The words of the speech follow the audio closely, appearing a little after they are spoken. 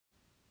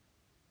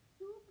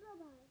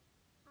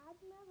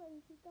आज मैं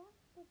वंशिका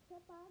कक्षा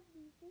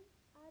 5B से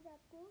आज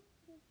आपको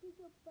सृष्टि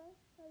के ऊपर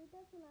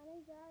कविता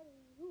सुनाने जा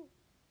रही हूँ।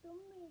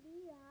 तुम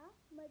मेरी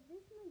राह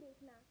मजलिस में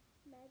देखना,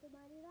 मैं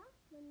तुम्हारी राह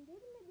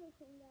मंदिर में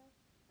देखूंगा।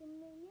 तुम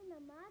मेरे लिए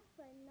नमाज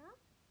पढ़ना,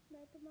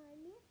 मैं तुम्हारे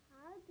लिए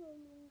हाथ जोड़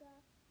लूंगा।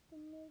 तुम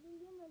मेरे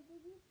लिए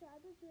मस्जिद में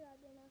चादर चुरा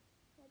देना,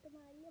 मैं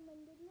तुम्हारे लिए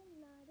मंदिर में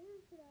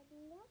नारियल चुरा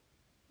दूंगा।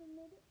 तुम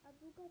मेरे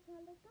अबू का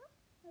ख्याल रखना,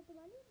 मैं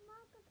तुम्हारी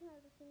माँ का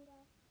ख्याल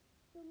रखूंगा।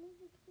 तुम इस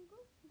सृष्टि को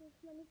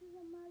दुश्मनी से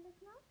संभाल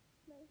रखना,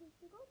 मैं इस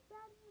सृष्टि को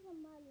प्यार से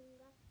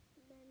संभालूंगा।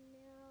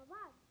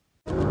 धन्यवाद।